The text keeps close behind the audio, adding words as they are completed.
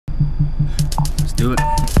do it.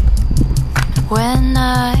 When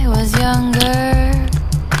I was younger,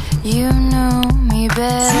 you knew me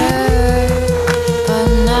better, but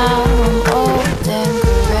now I'm old and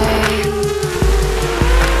gray.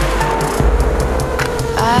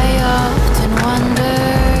 I often wonder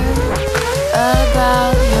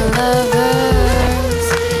about your lovers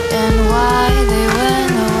and why they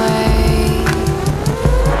went away.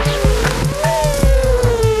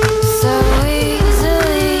 So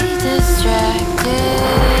easily distracted,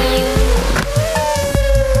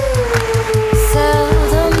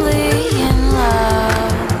 seldomly in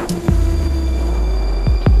love.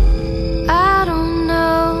 I don't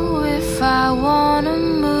know if I wanna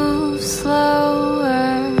move slower,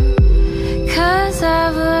 'cause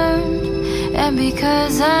I've learned, and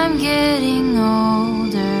because I'm getting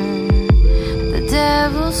older, the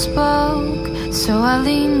devil spoke, so I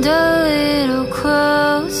leaned a little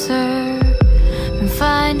closer. And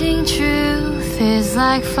finding truth is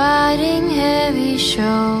like fighting heavy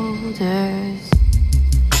shoulders.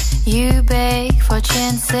 You beg for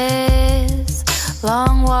chances,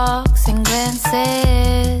 long walks and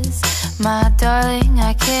glances. My darling,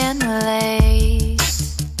 I can relate.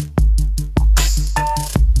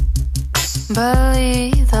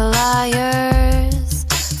 Believe the liars,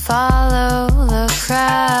 follow the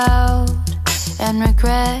crowd, and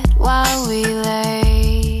regret while we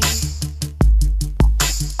lay.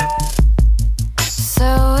 So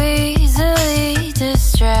easily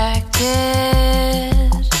distracted,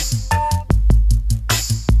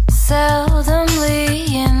 seldomly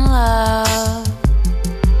in love.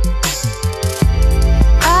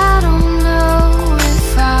 I don't know if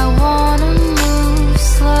I wanna move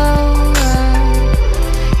slower,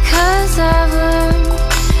 'cause I've learned,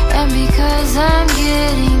 and because I'm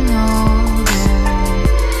getting older,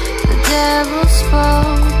 the devil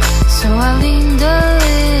spoke, so I leaned a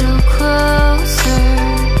little closer.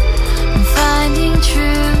 And finding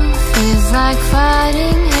truth is like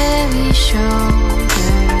fighting heavy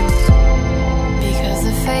shoulders, because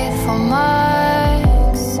the faithful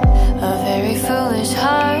marks a very foolish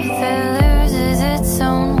heart that loses its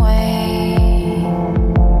own way.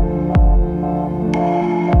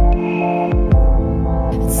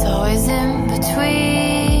 It's always in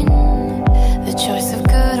between, the choice of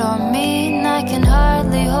good or mean. I can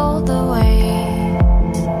hardly hold the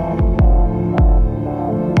weight.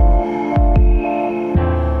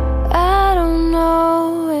 I don't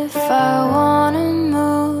know if I wanna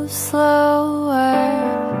move slower,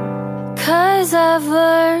 'cause I've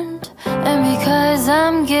learned, and because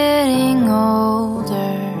I'm getting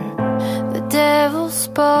older, the devil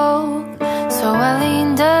spoke, so I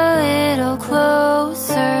leaned a little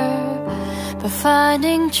closer. But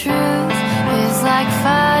finding truth is like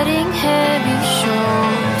fighting heavy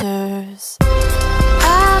shoulders.